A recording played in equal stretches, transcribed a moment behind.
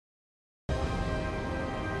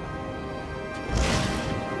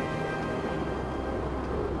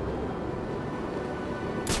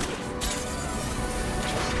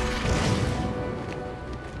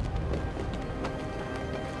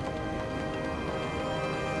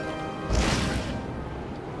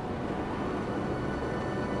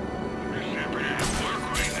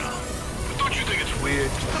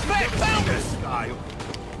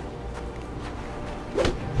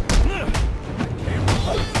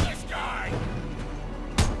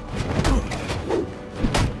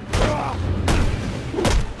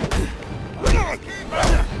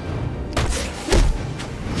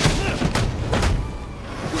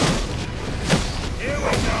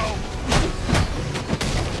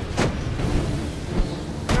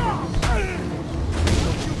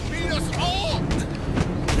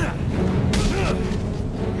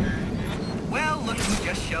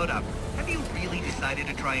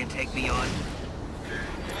take me on?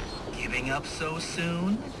 Giving up so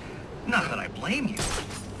soon? Not that I blame you.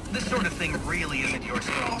 This sort of thing really isn't your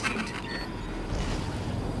strong suit.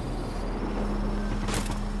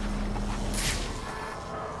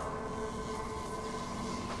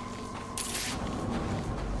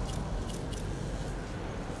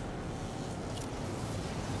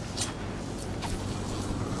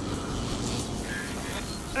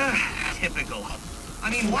 Typical.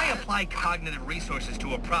 I mean, why apply cognitive resources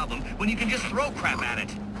to a problem when you can just throw crap at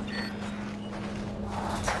it?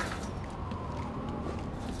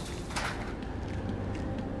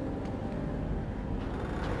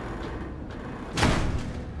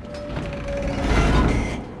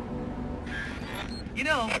 You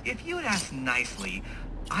know, if you had asked nicely,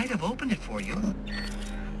 I'd have opened it for you.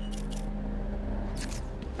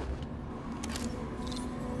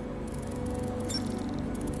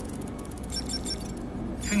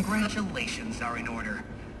 Congratulations are in order.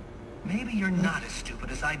 Maybe you're not as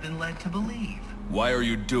stupid as I've been led to believe. Why are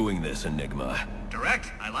you doing this, Enigma?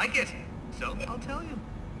 Direct, I like it. So, I'll tell you.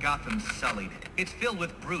 Gotham's sullied. It's filled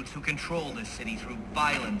with brutes who control this city through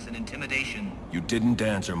violence and intimidation. You didn't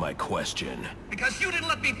answer my question. Because you didn't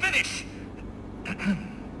let me finish!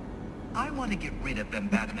 I want to get rid of them,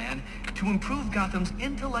 Batman, to improve Gotham's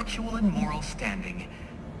intellectual and moral standing.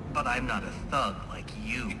 But I'm not a thug like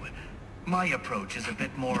you. My approach is a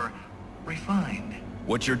bit more refined.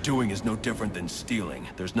 What you're doing is no different than stealing.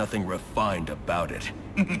 There's nothing refined about it.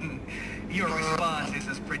 Your response is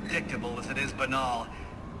as predictable as it is banal.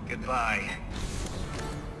 Goodbye.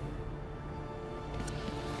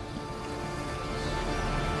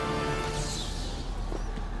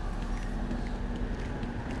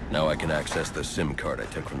 Now I can access the SIM card I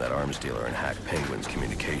took from that arms dealer and hack Penguin's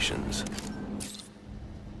communications.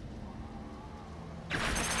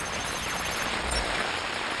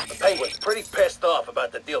 The Penguin's pretty pissed off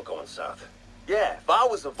about the deal going south. Yeah, if I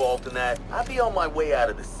was involved in that, I'd be on my way out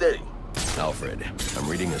of the city. Alfred, I'm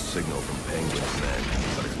reading a signal from Penguin's men,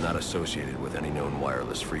 but it's not associated with any known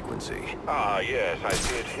wireless frequency. Ah, yes, I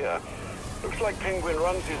see it here. Looks like Penguin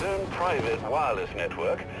runs his own private wireless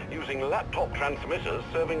network, using laptop transmitters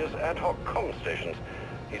serving as ad hoc comm stations.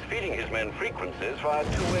 He's feeding his men frequencies via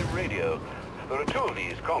two-way radio. There are two of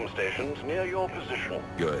these comm stations near your position.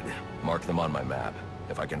 Good. Mark them on my map.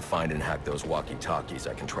 If I can find and hack those walkie-talkies,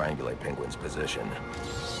 I can triangulate Penguin's position.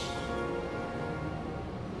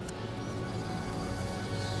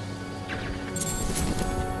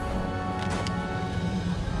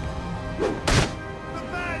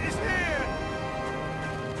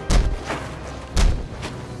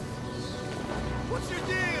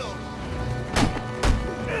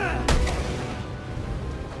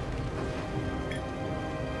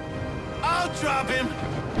 Drop him!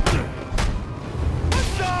 I'm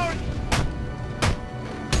sorry!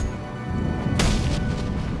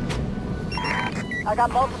 I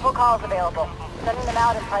got multiple calls available. Sending them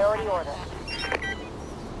out in priority order.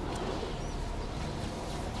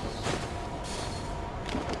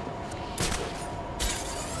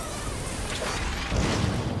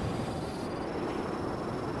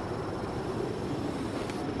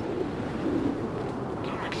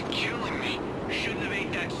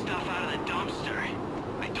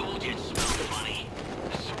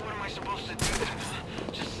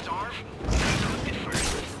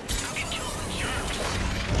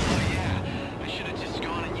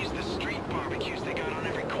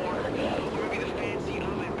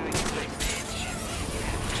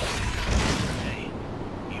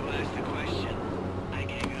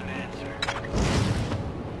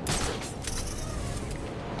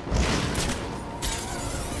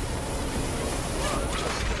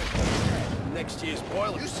 Next year's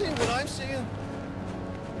boiler. You seeing what I'm seeing?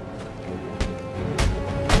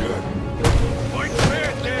 Good. Fight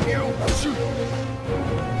fair, damn you! Shoot!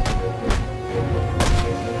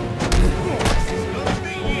 This is gonna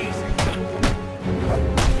be easy.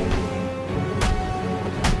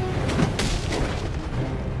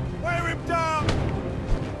 Wear him down!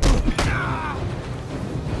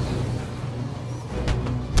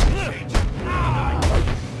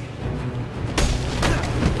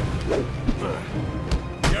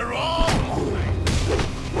 You're all.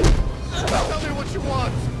 Tell me what you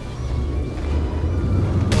want.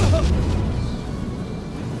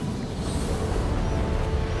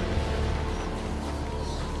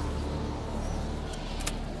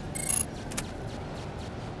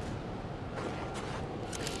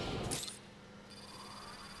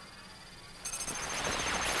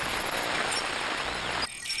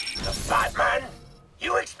 The Batman?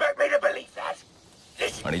 You expect me to believe that?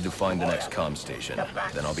 I need to find the next comm station.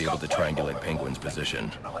 Then I'll be able to triangulate Penguin's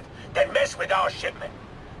position. Then mess with our shipment.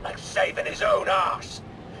 like saving his own ass.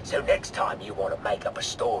 So next time you want to make up a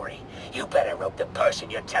story, you better hope the person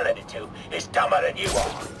you're telling it to is dumber than you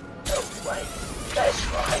are. Oh, wait, that's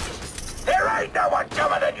right. There ain't no one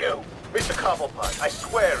dumber than you! Mr. Cobblepot, I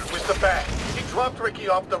swear it was the bat. He dropped Ricky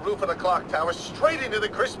off the roof of the clock tower straight into the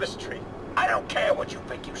Christmas tree. I don't care what you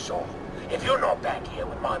think you saw. If you're not back here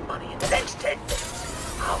with my money in the next 10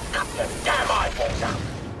 minutes, I'll cut your damn eyeballs out.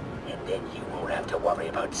 And then you won't have to worry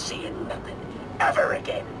about seeing nothing ever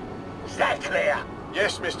again. Is that clear?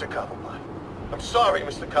 Yes, Mr. Cobblepot. I'm sorry,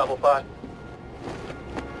 Mr. Cobblepot.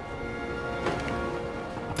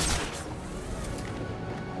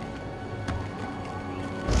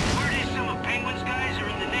 Word is some of Penguin's guys are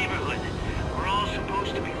in the neighborhood. We're all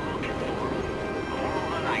supposed to be looking for them. All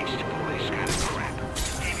the nights to pull this kind of crap.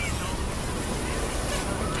 Maybe it's all...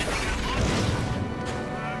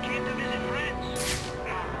 Came to visit friends.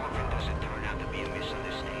 How often does it turn out to be a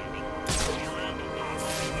misunderstanding? We allowed to pop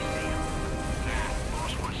up when we see him. Nah,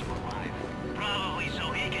 boss wants him alive. Probably so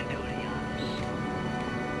he can do the honors.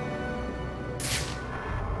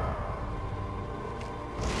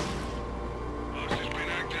 Boss has been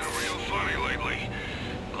acting real funny lately.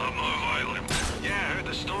 A lot more violent. Yeah, I heard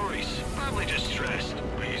the stories. Probably just stressed.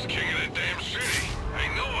 He's king of the damn city.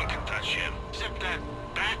 Ain't no one can touch him. Except that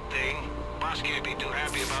bat thing. Boss can't be too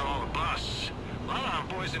happy about all the busts. A lot of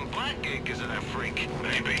our boys in Blackgate because of that freak.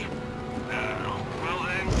 Maybe. I don't know. Well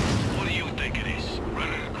then, what do you think it is?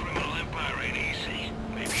 Running a criminal empire ain't easy.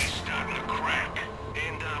 Maybe he's starting to crack.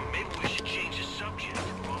 And maybe we should change the subject.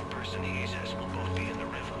 One person he says will both be in the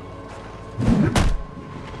river.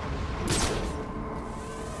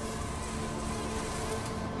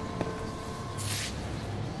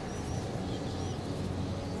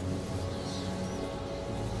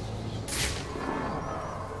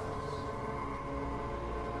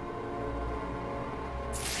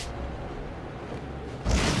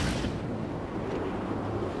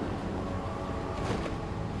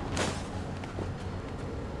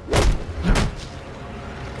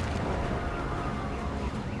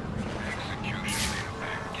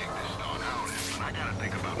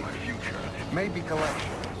 Maybe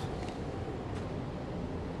collections.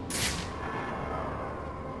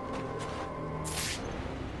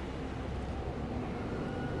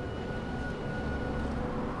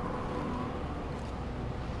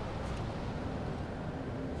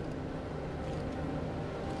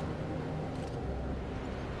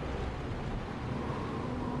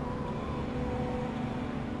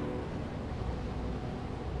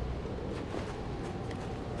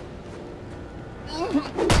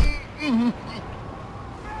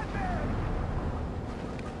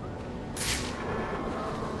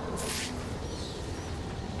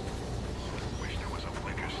 Wish there was a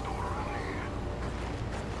liquor store around here.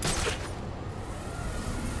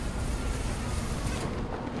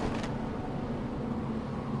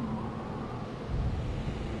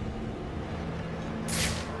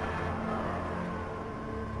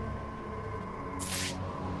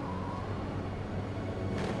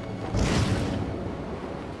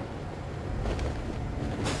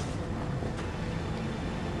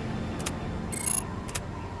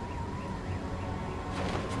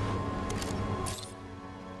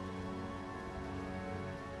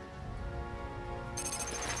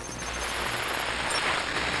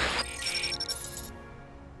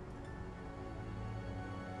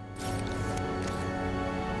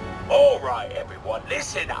 All right, everyone,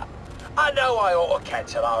 listen up. I know I ought to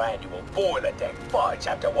cancel our annual boiler deck fights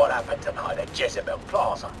after what happened tonight at Jezebel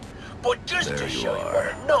Plaza. But just There to you show you are,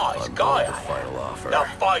 what a nice on guy board the I final am, offer. the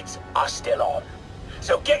fights are still on.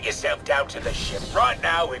 So get yourself down to the ship right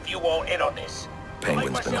now if you want in on this.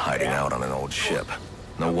 Penguin's been hiding out on an old ship.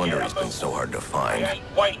 No wonder he's been so hard to We find.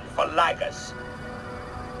 ain't waiting for laggers.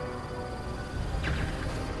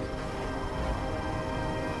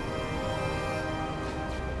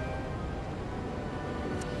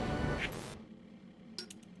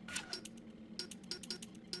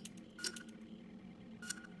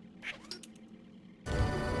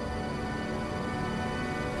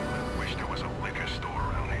 Wish there was a liquor store